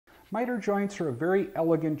Miter joints are a very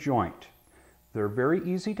elegant joint. They're very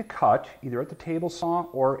easy to cut, either at the table saw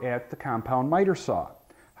or at the compound miter saw.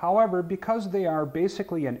 However, because they are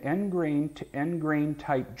basically an end grain to end grain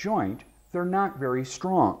type joint, they're not very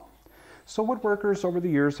strong. So woodworkers over the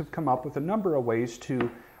years have come up with a number of ways to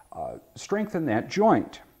strengthen that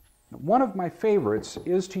joint. One of my favorites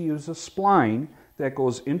is to use a spline that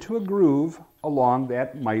goes into a groove along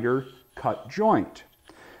that miter cut joint.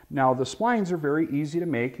 Now the splines are very easy to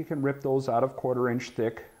make. You can rip those out of 1/4 inch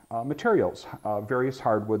thick materials, various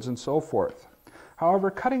hardwoods and so forth.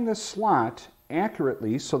 However, cutting this slot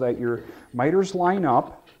accurately so that your miters line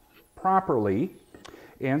up properly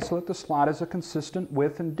and so that the slot is a consistent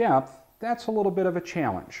width and depth, that's a little bit of a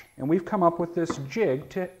challenge. And we've come up with this jig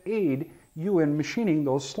to aid you in machining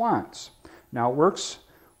those slots. Now it works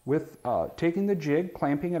with taking the jig,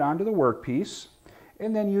 clamping it onto the workpiece,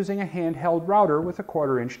 and then using a handheld router with a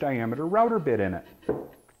 1/4 inch diameter router bit in it.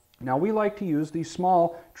 Now we like to use these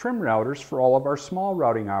small trim routers for all of our small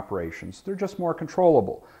routing operations. They're just more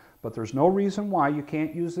controllable, but there's no reason why you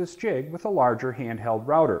can't use this jig with a larger handheld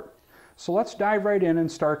router. So let's dive right in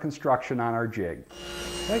and start construction on our jig.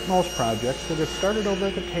 Like most projects, we'll get started over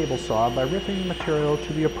at the table saw by ripping the material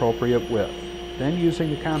to the appropriate width. Then using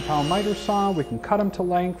the compound miter saw, we can cut them to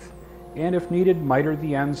length, and if needed, miter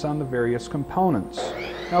the ends on the various components.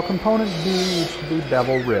 Now component B needs to be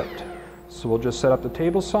bevel ripped. So we'll just set up the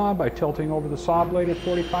table saw by tilting over the saw blade at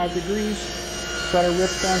 45 degrees, set our rip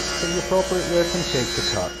bench to the appropriate width, and take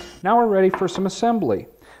the cut. Now we're ready for some assembly.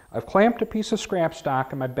 I've clamped a piece of scrap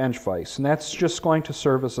stock in my bench vise, and that's just going to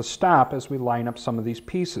serve as a stop as we line up some of these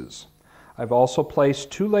pieces. I've also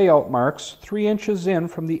placed 2 layout marks 3 inches in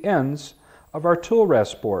from the ends of our tool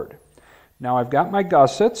rest board. Now I've got my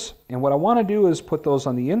gussets, and what I want to do is put those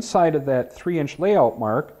on the inside of that 3-inch layout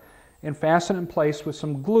mark and fasten in place with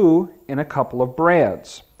some glue and a couple of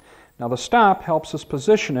brads. Now the stop helps us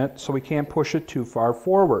position it so we can't push it too far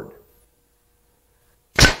forward.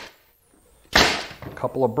 A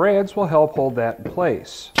couple of brads will help hold that in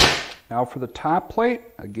place. Now for the top plate,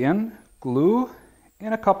 again, glue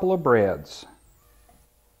and a couple of brads.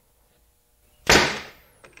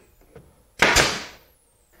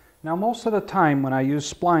 Now most of the time when I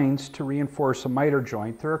use splines to reinforce a miter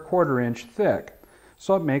joint, they're a 1/4 inch thick.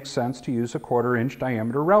 So it makes sense to use a 1/4 inch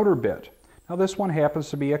diameter router bit. Now this one happens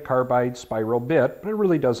to be a carbide spiral bit, but it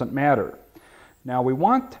really doesn't matter. Now we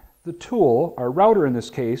want the tool, our router in this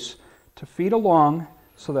case, to feed along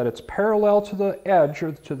so that it's parallel to the edge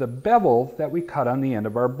or to the bevel that we cut on the end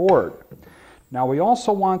of our board. Now we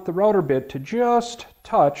also want the router bit to just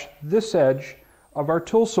touch this edge of our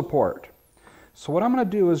tool support. So what I'm going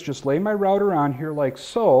to do is just lay my router on here like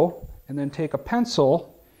so, and then take a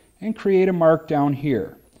pencil and create a mark down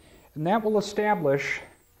here. And that will establish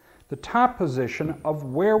the top position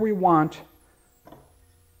of where we want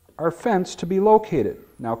our fence to be located.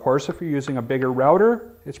 Now of course if you're using a bigger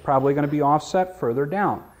router, it's probably going to be offset further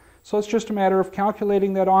down. So it's just a matter of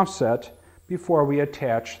calculating that offset before we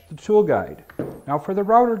attach the tool guide. Now for the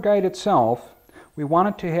router guide itself, we want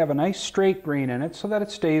it to have a nice straight grain in it so that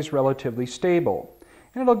it stays relatively stable.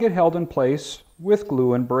 And it'll get held in place with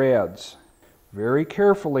glue and brads. Very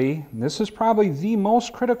carefully, and this is probably the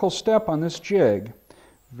most critical step on this jig,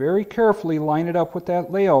 very carefully line it up with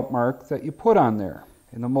that layout mark that you put on there.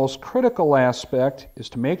 And the most critical aspect is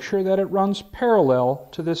to make sure that it runs parallel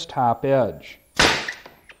to this top edge.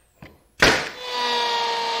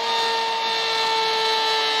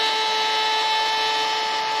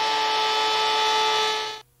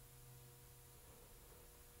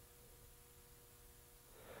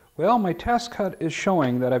 Well, my test cut is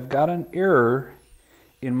showing that I've got an error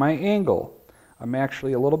in my angle. I'm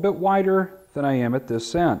actually a little bit wider than I am at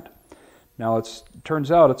this end. Now it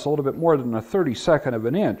turns out it's a little bit more than a 32nd of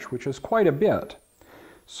an inch, which is quite a bit.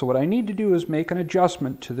 So what I need to do is make an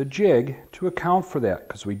adjustment to the jig to account for that,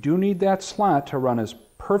 because we do need that slot to run as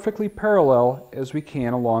perfectly parallel as we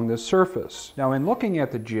can along this surface. Now in looking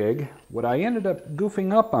at the jig, what I ended up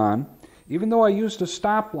goofing up on, even though I used a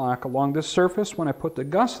stop block along this surface when I put the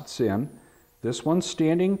gussets in, this one's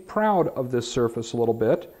standing proud of this surface a little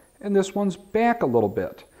bit, and this one's back a little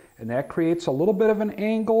bit. And that creates a little bit of an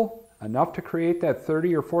angle, enough to create that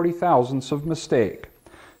 30 or 40 thousandths of mistake.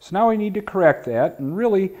 So now I need to correct that, and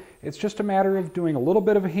really it's just a matter of doing a little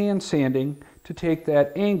bit of hand sanding to take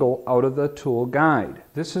that angle out of the tool guide.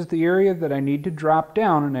 This is the area that I need to drop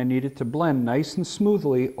down, and I need it to blend nice and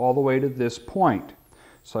smoothly all the way to this point.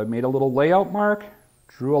 So I made a little layout mark,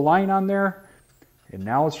 drew a line on there, and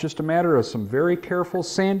now it's just a matter of some very careful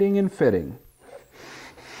sanding and fitting.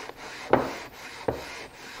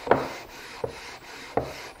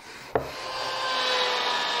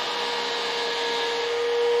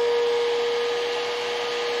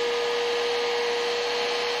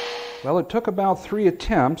 Well, it took about 3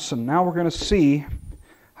 attempts, and now we're going to see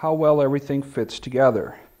how well everything fits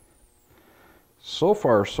together. So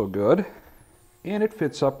far, so good. And it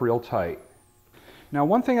fits up real tight. Now,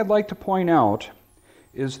 one thing I'd like to point out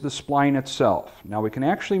is the spline itself. Now, we can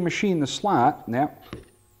actually machine the slot, and that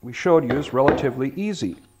we showed you is relatively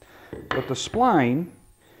easy. But the spline,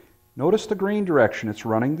 notice the grain direction. It's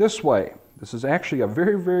running this way. This is actually a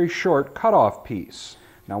very, very short cutoff piece.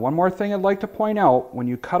 Now, one more thing I'd like to point out, when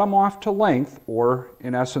you cut them off to length, or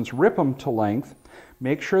in essence rip them to length,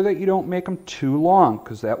 make sure that you don't make them too long,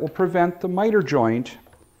 because that will prevent the miter joint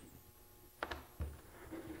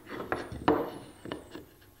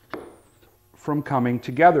from coming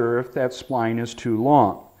together if that spline is too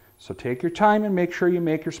long. So take your time and make sure you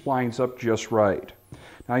make your splines up just right.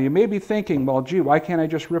 Now you may be thinking, well, gee, why can't I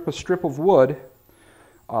just rip a strip of wood,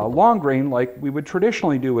 long grain, like we would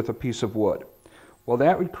traditionally do with a piece of wood? Well,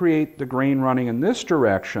 that would create the grain running in this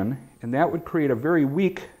direction, and that would create a very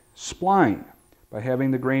weak spline. By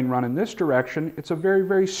having the grain run in this direction, it's a very,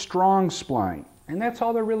 very strong spline. And that's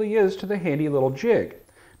all there really is to the handy little jig.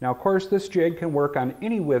 Now, of course, this jig can work on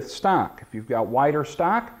any width stock. If you've got wider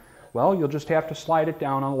stock, well, you'll just have to slide it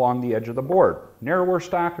down along the edge of the board. Narrower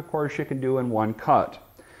stock, of course, you can do in one cut.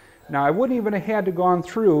 Now, I wouldn't even have had to gone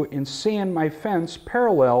through and sand my fence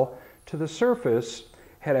parallel to the surface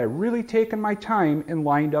had I really taken my time and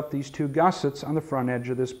lined up these 2 gussets on the front edge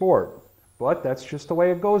of this board. But that's just the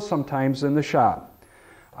way it goes sometimes in the shop.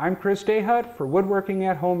 I'm Chris DeHut for Woodworking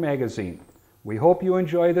at Home magazine. We hope you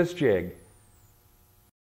enjoy this jig.